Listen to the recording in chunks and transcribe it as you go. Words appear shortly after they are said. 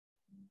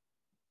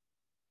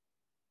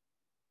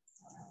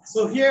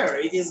So here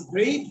it is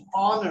great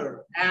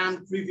honor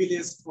and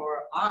privilege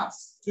for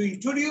us to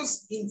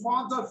introduce in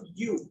front of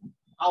you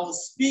our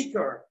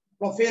speaker,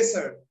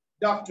 Professor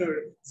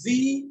Dr.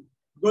 Z.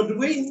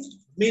 Gwendolyn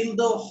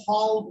Midlo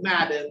Hall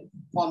Madam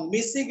from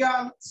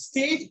Michigan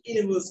State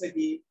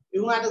University,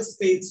 United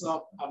States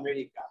of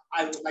America.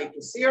 I would like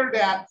to share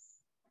that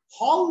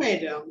Hall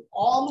Madam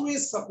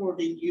always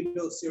supporting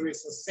Midlo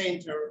Services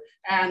Center,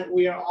 and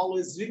we are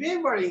always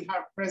remembering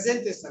her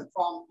presentation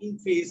from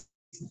InFace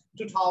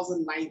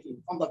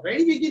 2019. From the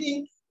very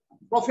beginning,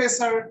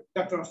 Professor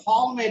Dr.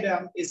 Hall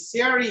Madam is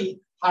sharing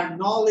her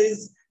knowledge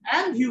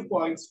and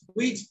viewpoints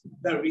with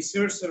the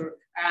researcher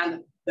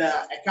and the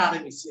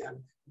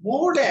academician.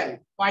 More than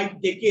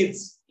 5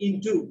 decades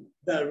into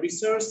the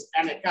research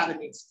and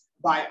academics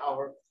by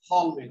our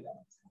Hall Madam.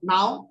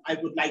 Now, I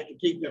would like to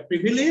take the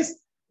privilege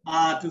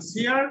to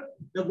share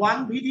the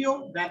one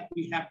video that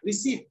we have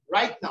received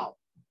right now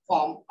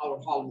from our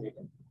Hall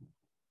Madam.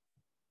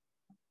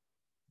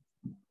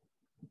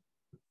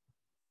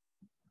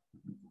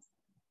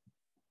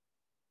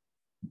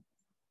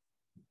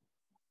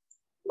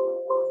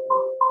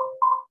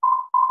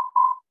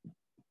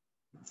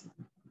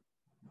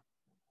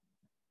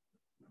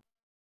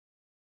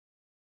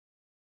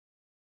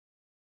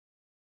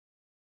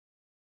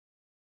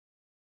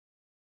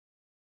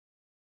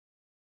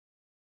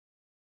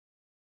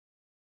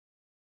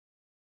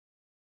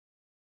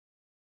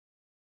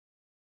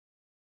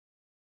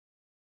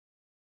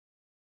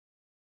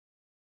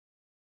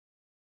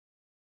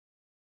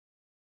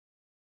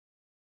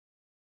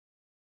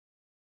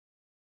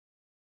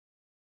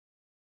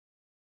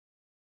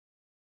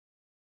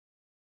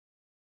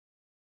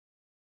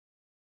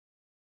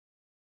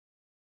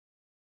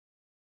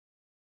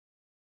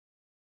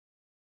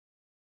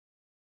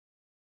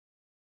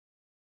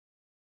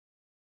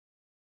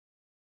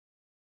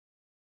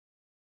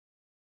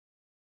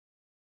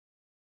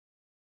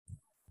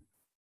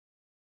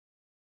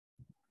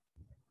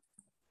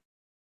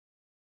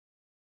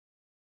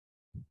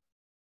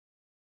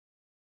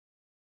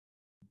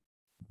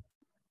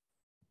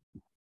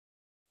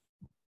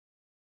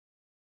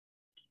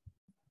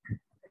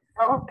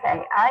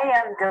 Okay, I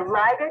am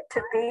delighted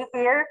to be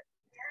here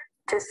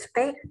to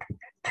speak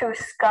to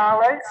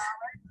scholars,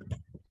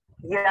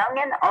 young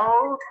and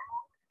old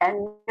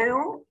and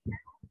new,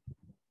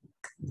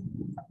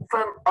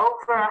 from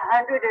over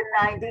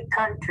 190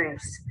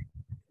 countries.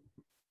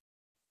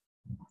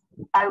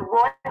 I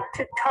want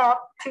to talk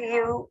to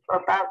you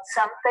about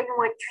something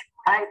which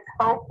I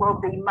hope will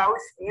be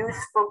most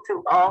useful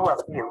to all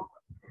of you.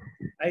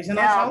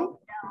 Now,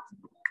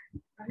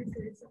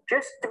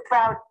 just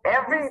about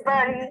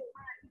everybody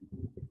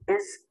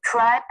is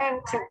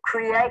trying to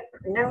create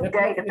new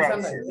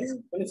databases.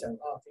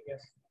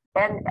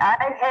 And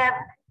I have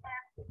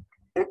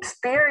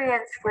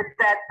experience with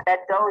that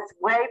goes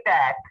way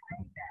back,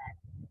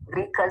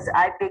 because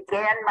I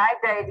began my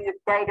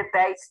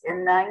database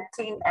in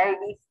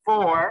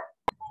 1984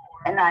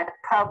 and I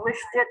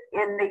published it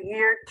in the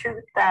year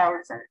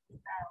 2000.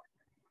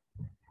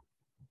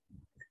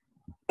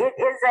 It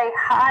is a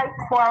high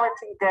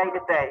quality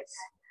database,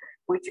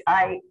 which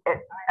a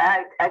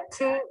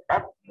team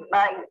of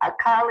my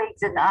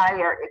colleagues and I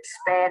are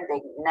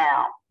expanding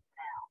now.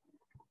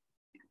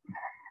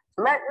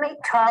 Let me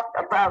talk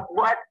about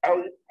what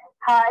a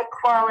high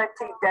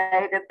quality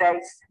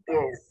database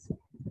is,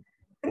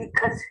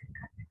 because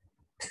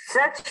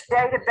such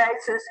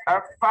databases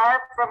are far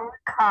from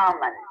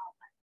common.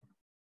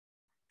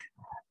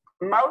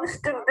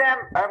 Most of them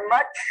are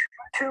much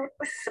too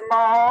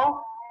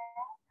small,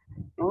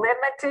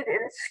 limited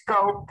in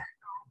scope,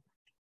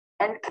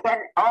 and can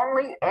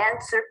only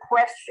answer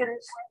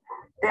questions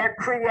their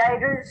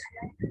creators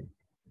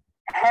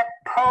have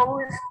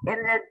posed in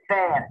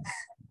advance.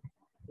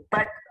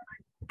 But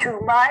to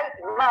my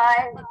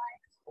mind,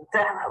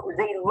 the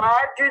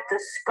larger the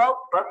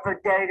scope of a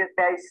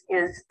database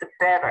is, the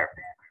better.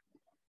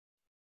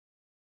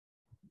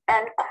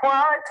 And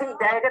quality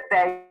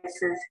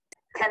databases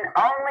can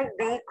only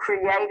be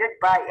created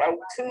by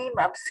a team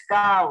of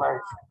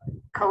scholars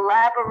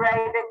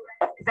collaborating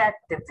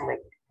effectively.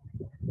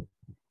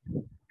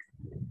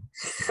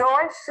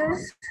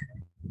 Sources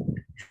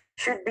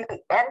should be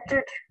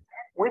entered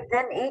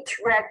within each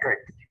record,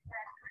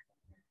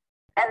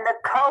 and the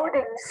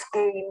coding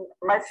scheme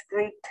must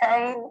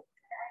retain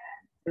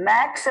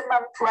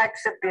maximum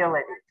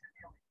flexibility.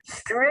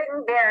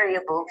 String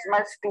variables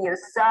must be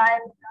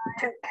assigned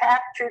to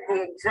capture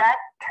the exact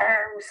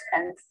terms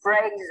and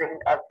phrasing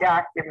of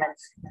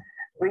documents,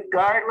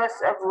 regardless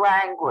of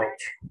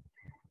language.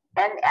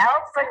 An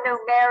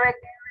alphanumeric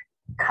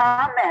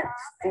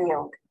comments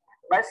field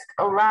must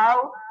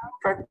allow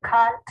for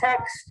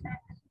context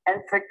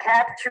and for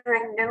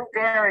capturing new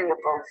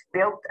variables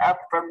built up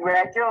from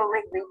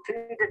regularly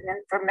repeated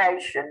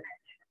information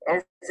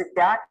as the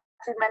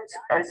documents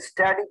are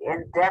studied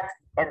in depth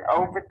and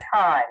over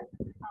time.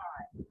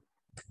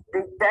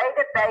 The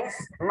database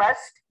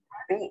must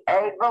be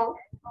able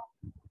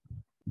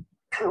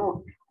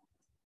to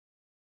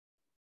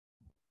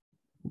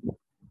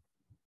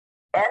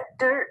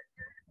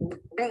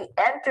be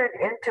entered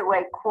into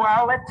a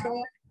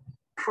quality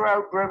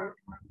program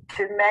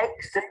to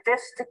make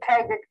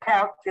sophisticated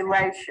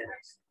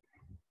calculations,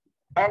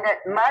 and it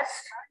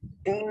must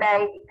be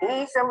made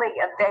easily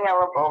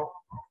available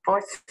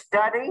for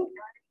study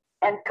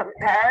and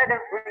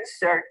comparative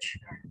research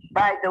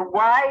by the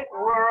wide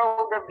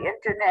world of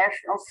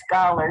international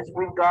scholars,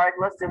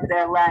 regardless of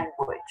their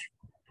language.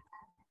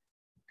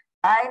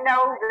 I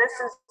know this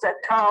is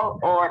a tall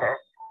order.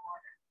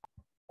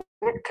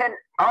 It can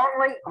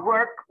only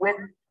work with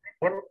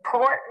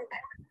important,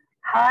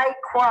 high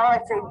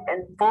quality,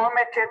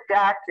 informative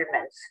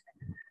documents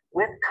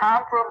with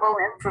comparable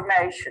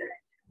information.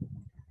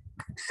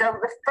 So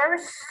the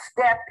first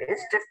step is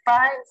to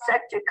find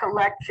such a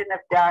collection of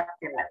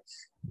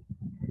documents.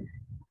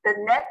 The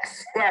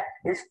next step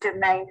is to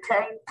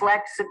maintain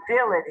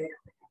flexibility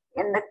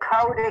in the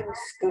coding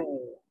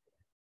scheme,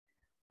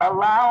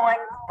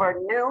 allowing for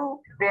new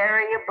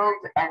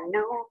variables and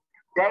new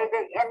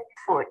data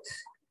inputs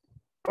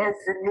as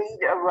the need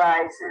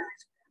arises.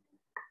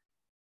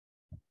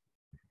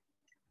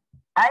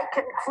 I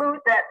conclude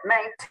that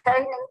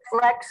maintaining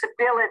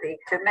flexibility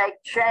to make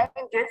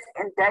changes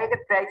in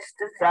database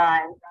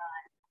design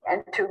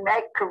and to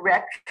make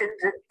corrections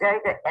in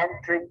data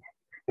entry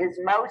is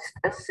most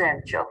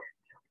essential.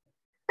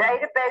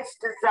 Database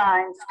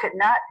designs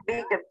cannot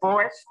be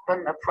divorced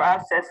from the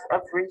process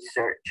of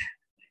research.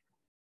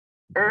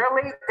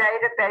 Early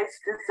database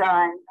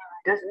design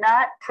does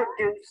not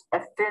produce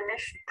a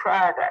finished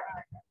product.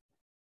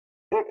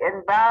 It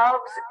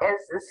evolves as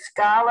the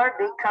scholar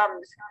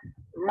becomes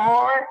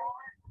more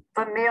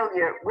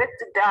familiar with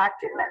the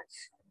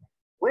documents,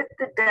 with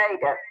the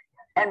data,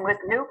 and with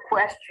new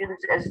questions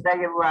as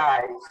they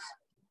arise.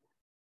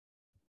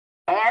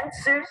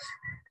 Answers,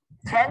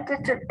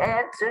 tentative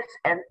answers,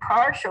 and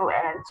partial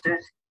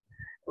answers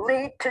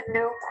lead to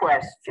new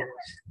questions.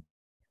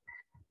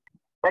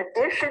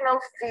 Additional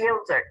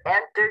fields are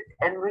entered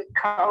and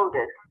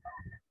recoded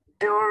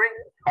during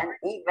and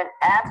even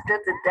after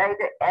the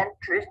data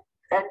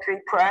entry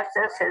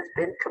process has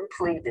been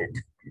completed.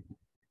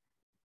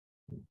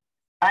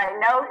 I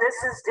know this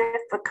is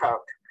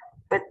difficult,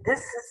 but this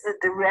is the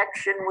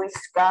direction we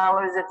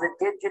scholars of the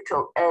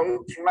digital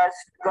age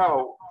must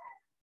go,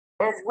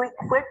 as we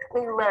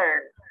quickly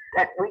learn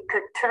that we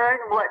could turn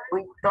what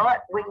we thought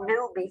we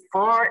knew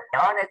before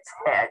on its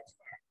head.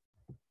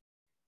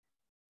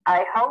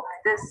 I hope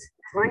this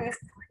brief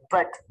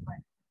but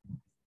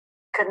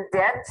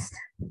condensed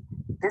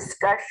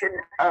discussion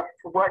of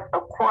what a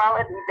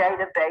quality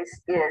database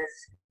is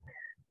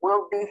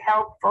will be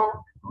helpful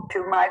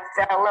to my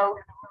fellow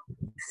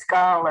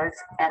scholars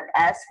and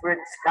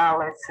aspirant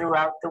scholars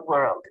throughout the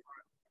world.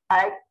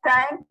 I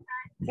thank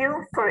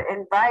you for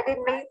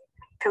inviting me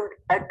to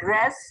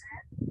address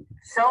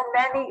so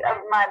many of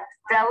my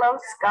fellow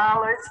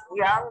scholars,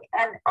 young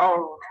and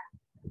old,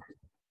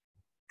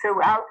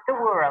 throughout the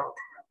world.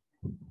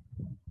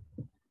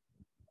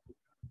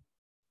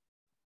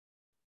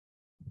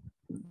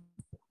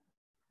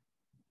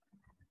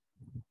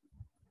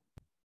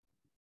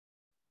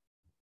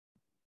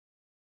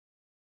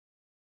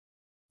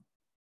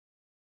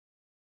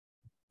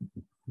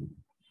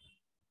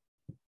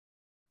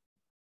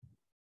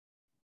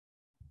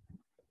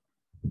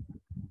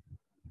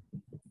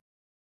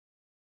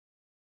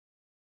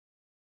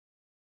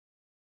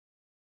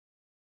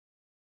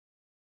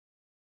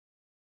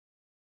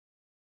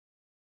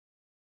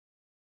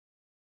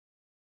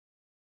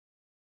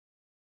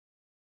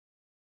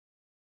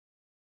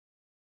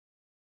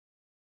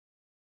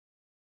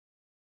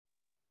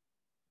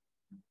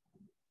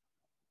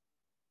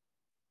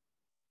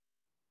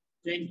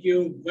 Thank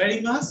you very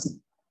much.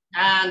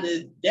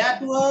 And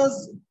that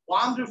was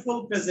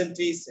wonderful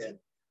presentation.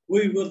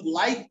 We would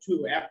like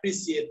to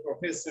appreciate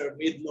Professor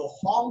Midlo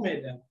Hall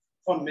Madam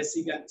from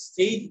Michigan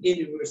State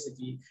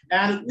University.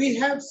 And we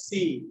have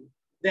seen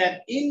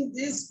that in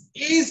this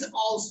is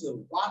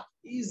also what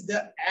is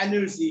the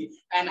energy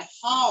and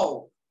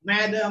how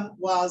Madam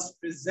was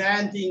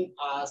presenting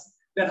us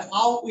that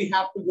how we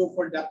have to go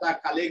for data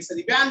collection,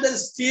 even the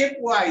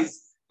stepwise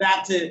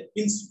that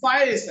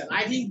inspiration.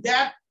 I think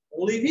that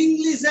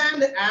living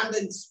legend and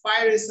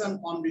inspiration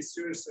on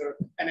researcher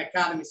and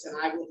academician.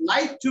 I would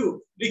like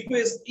to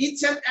request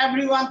each and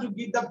everyone to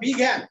give the big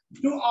hand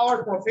to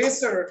our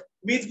Professor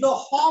Midlo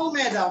Hall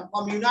Madam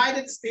from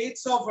United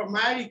States of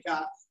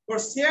America for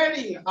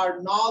sharing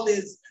her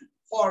knowledge,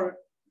 for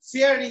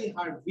sharing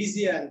her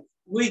vision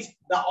with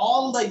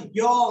all the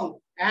young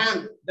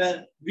and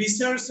the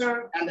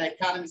researcher and the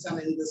academician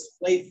in this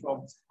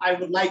platform. I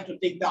would like to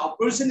take the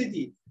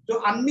opportunity to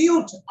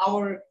unmute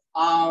our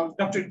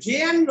Dr.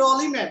 J.N.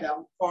 Rowley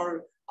Madam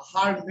for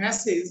her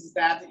message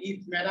that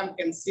if Madam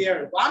can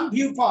share one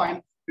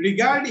viewpoint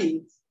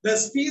regarding the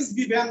speech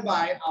given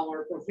by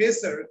our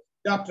Professor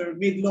Dr.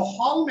 Midlo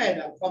Hall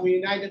Madam from the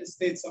United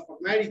States of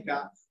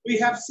America. We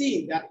have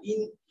seen that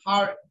in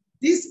her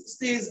this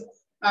stage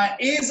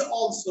is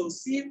also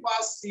she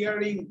was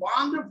sharing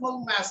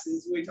wonderful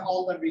messages with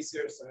all the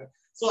researchers.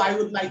 So I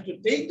would like to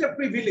take the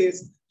privilege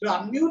to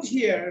unmute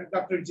here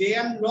Dr.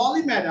 J.N.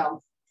 Rowley Madam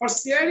for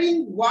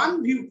sharing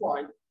one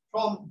viewpoint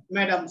from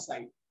Madam's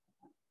side.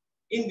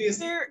 In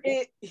this,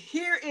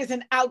 here is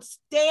an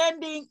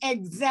outstanding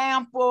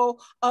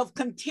example of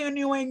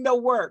continuing the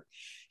work.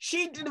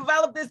 She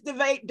developed this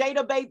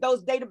database,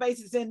 those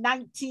databases in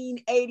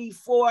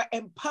 1984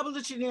 and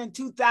published it in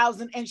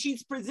 2000, and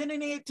she's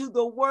presenting it to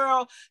the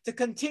world to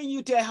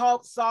continue to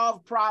help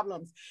solve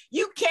problems.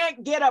 You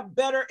can't get a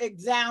better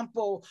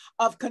example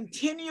of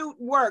continued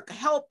work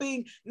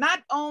helping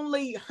not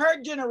only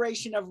her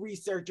generation of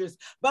researchers,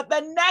 but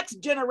the next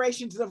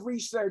generations of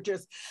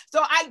researchers.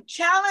 So I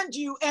challenge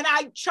you and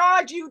I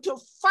charge you to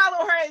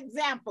follow her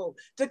example,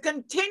 to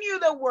continue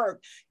the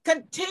work,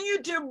 continue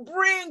to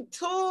bring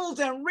tools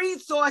and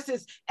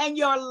resources and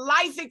your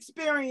life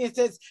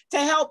experiences to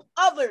help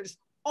others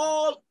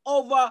all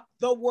over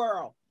the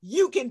world.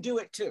 You can do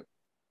it too.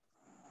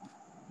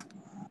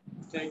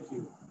 Thank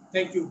you.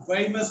 Thank you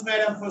very much,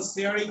 Madam, for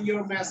sharing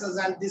your message.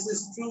 And this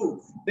is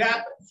true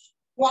that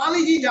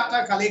quality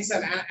data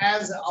collection, and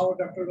as our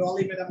Dr.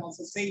 Dolly Madam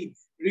also said,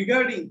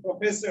 regarding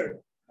Professor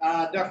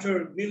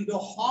Dr. Midlo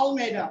Hall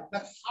Madam,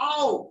 that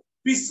how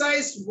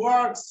precise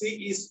work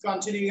she is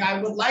continuing.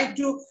 I would like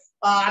to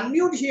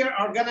unmute here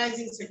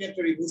Organizing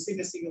Secretary Busi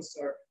Mesigo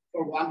sir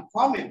for one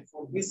comment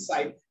from his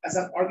side. As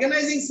an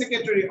Organizing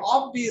Secretary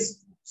of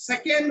this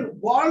second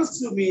World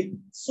Summit,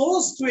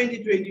 SOSH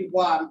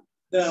 2021,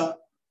 the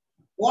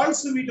World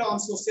Summit on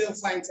Social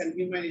Science and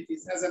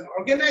Humanities, as an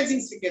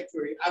Organizing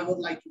Secretary, I would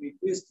like to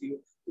request you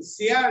to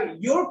share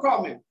your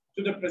comment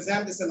to the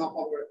presentation of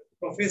our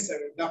Professor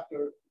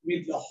Dr.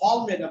 Midlo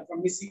Hall Madam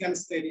from Michigan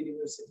State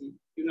University,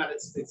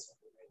 United States of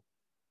America.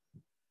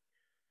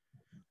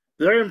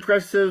 Very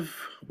impressive.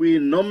 We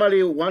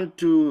normally want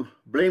to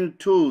blame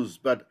tools,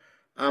 but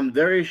I'm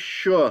very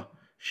sure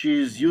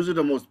she's using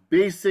the most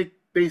basic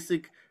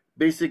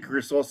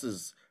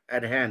resources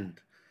at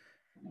hand.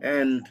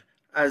 And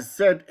as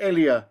said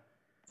earlier,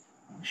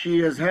 she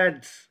has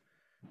had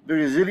the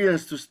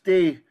resilience to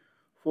stay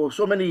for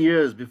so many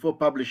years before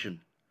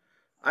publishing.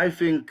 I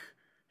think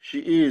she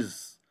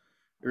is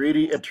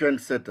really a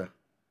trendsetter.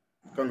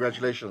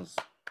 Congratulations.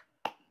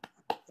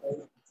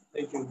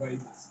 Thank you very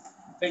much.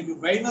 Thank you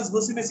very much,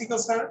 Busi Mesigo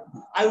sir.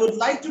 I would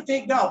like to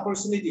take the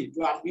opportunity to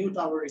unmute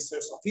our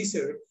research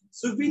officer,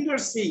 Sukhbinder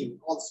Singh,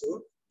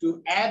 also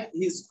to add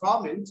his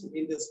comment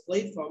in this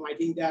platform. I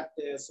think that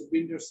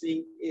Sukhbinder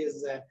Singh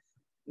is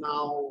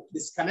now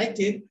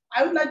disconnected.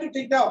 I would like to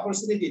take the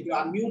opportunity to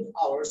unmute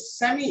our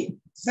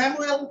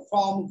Samuel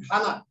from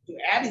Ghana to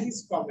add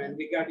his comment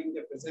regarding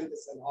the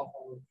presentation of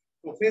our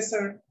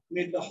Professor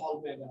Midlo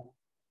Hall Madam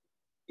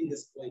in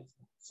this platform,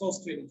 SOSH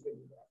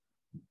 2021.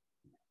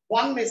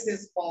 One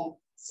message from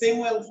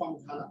Samuel from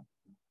Ghana.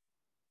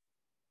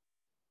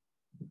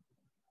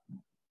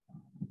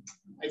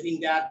 I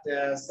think that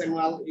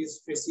Samuel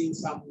is facing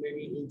some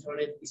maybe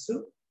internet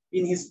issue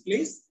in his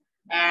place.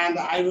 And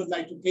I would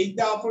like to take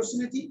the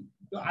opportunity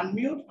to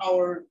unmute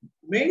our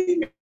Mary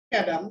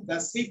Madam,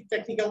 the Chief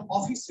Technical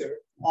Officer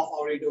of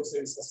our Radio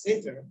Services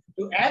Center,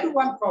 to add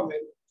one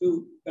comment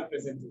to the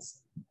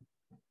presentation.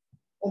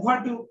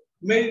 Over to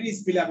Mary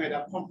Isbila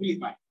Madam from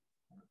Philippines.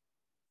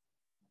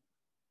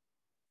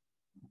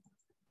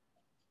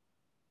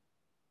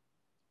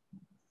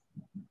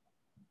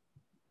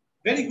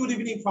 Very good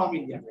evening from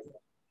India.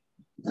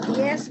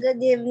 Yes,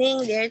 good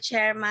evening, dear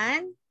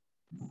Chairman.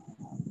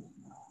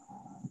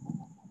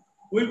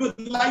 We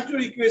would like to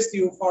request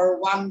you for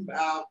one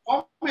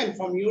comment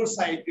from your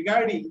side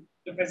regarding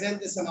the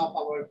presentation of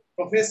our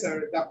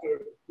Professor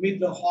Dr.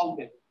 Midlo Hall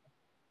Madam.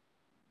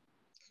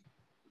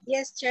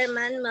 Yes,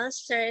 Chairman,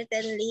 most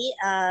certainly.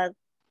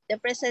 The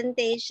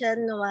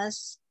presentation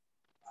was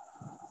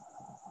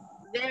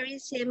very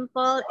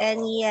simple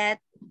and yet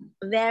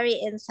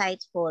very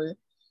insightful.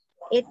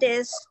 It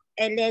is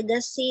a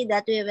legacy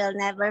that we will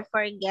never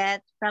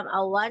forget from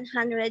a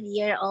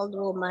 100-year-old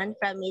woman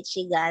from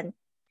Michigan.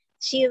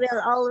 She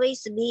will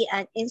always be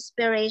an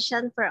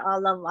inspiration for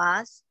all of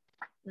us,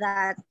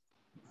 that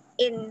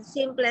in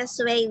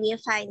simplest way we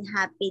find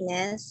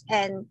happiness.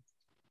 And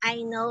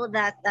I know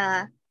that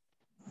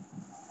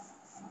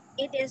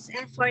it is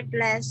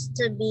effortless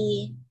to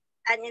be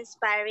an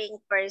inspiring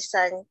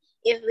person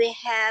if we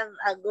have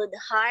a good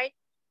heart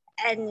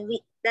and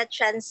that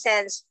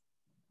transcends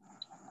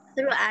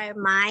through our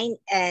mind.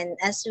 And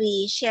as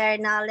we share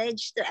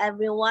knowledge to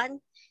everyone,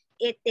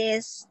 it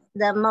is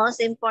the most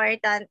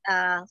important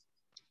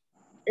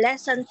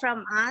lesson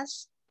from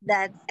us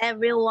that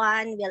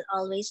everyone will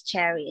always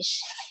cherish.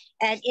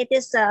 And it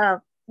is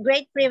a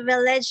great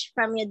privilege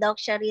from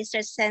Eudoxia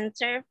Research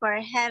Center for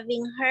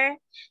having her,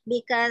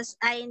 because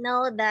I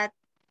know that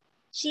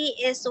she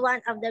is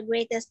one of the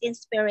greatest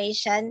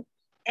inspiration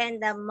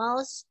and the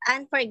most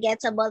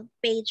unforgettable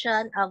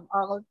patron of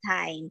all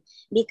time,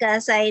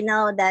 because I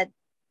know that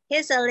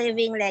he's a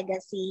living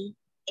legacy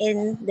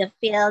in the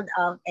field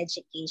of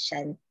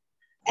education.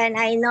 And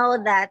I know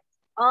that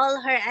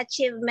all her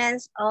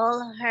achievements,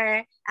 all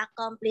her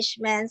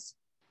accomplishments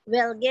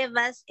will give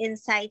us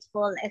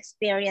insightful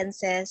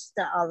experiences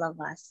to all of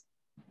us.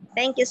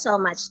 Thank you so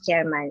much,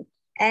 Chairman.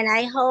 And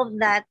I hope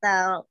that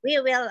we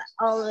will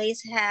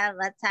always have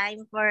a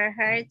time for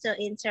her to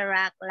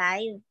interact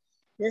live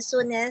the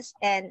soonest,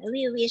 and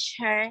we wish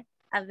her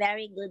a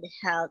very good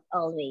health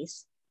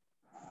always.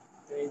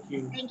 Thank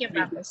you. Thank you,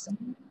 Professor.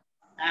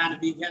 And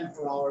we can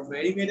for our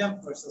Mary Madam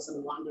for such a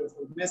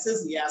wonderful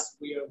message. Yes,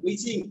 we are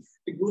wishing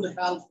the good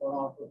health for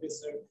our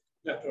Professor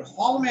Dr.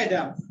 Hall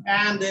Madam.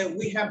 And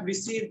we have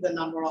received the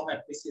number of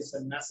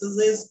appreciation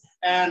messages,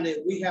 and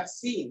we have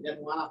seen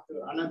that one after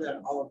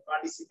another, our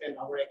participant,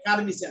 our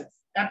academician,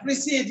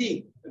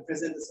 appreciating the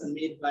presentation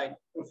made by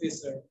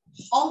Professor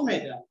Hall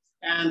Madam.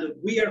 And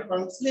we are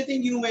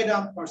congratulating you,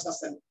 Madam, for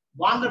such a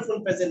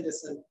wonderful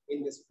presentation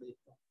in this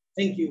platform.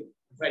 Thank you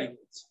very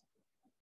much.